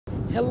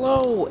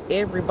Hello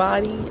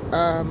everybody,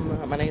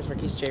 my name is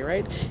Marquis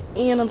Wright,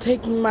 and I'm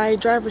taking my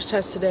driver's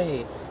test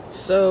today.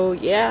 So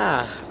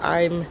yeah,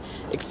 I'm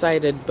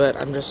excited, but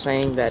I'm just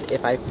saying that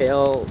if I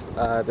fail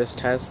this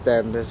test,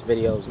 then this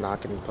video is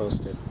not getting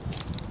posted.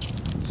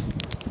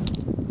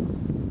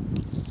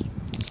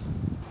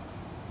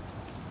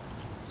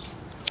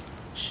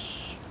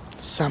 Shh,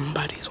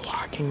 somebody's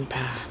walking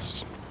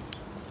past.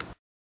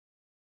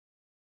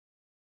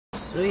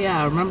 So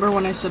yeah, remember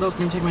when I said I was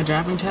going to take my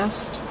driving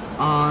test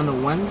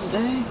on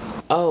Wednesday?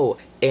 Oh,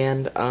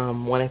 and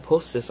when I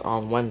post this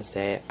on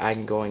Wednesday,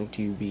 I'm going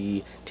to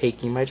be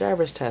taking my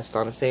driver's test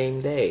on the same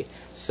day.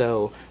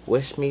 So,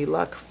 wish me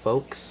luck,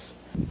 folks.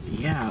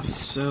 Yeah,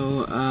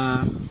 so,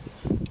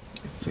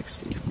 fix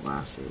these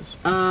glasses.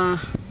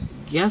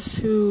 Guess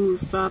who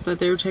thought that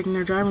they were taking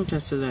their driving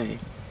test today?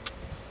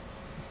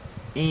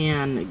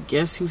 And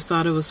guess who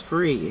thought it was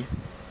free?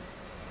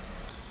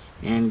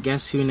 And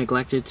guess who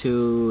neglected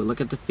to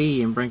look at the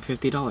fee and bring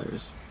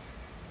 $50?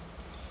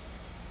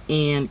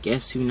 And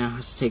guess who now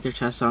has to take their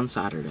test on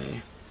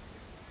Saturday?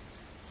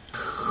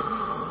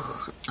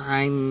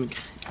 I'm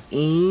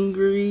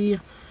angry.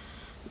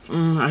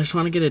 I just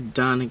want to get it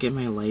done and get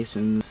my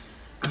license.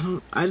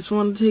 I just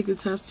want to take the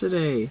test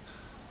today.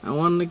 I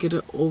wanted to get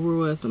it over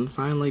with and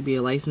finally be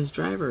a licensed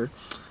driver.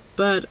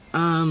 But,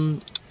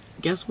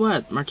 guess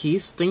what, Marquis?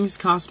 Things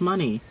cost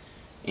money.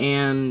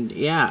 And,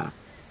 yeah.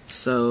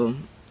 So,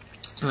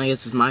 I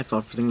guess it's my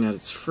fault for thinking that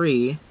it's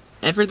free.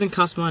 Everything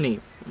costs money.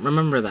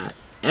 Remember that.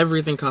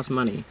 Everything costs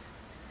money.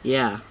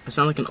 Yeah, I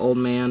sound like an old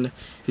man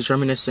who's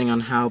reminiscing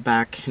on how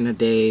back in the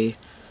day,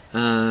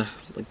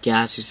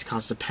 gas used to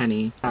cost a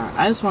penny.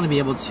 I just want to be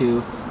able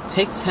to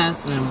take the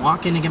test and then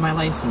walk in and get my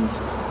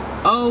license.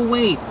 Oh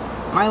wait,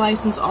 my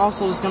license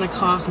also is going to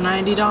cost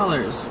 $90.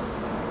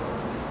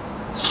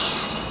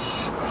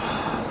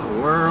 The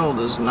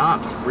world is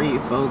not free,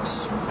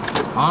 folks.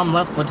 All I'm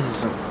left with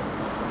is an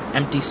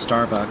empty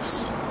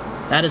Starbucks.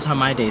 That is how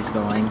my day's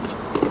going.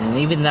 And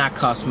even that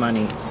costs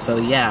money, so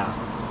yeah.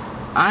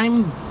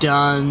 I'm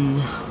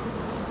done.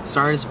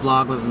 Sorry this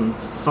vlog wasn't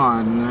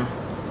fun.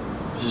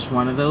 It was just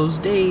one of those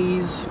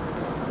days.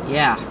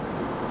 Yeah.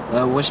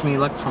 Wish me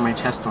luck for my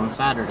test on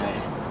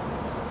Saturday.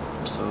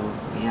 So,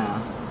 yeah.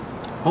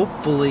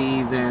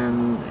 Hopefully,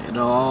 then,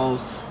 it'll all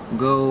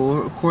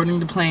go according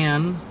to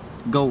plan.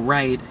 Go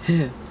right.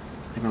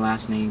 Like my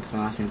last name, because my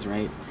last name's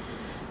Wright.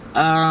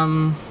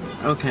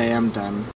 Okay, I'm done.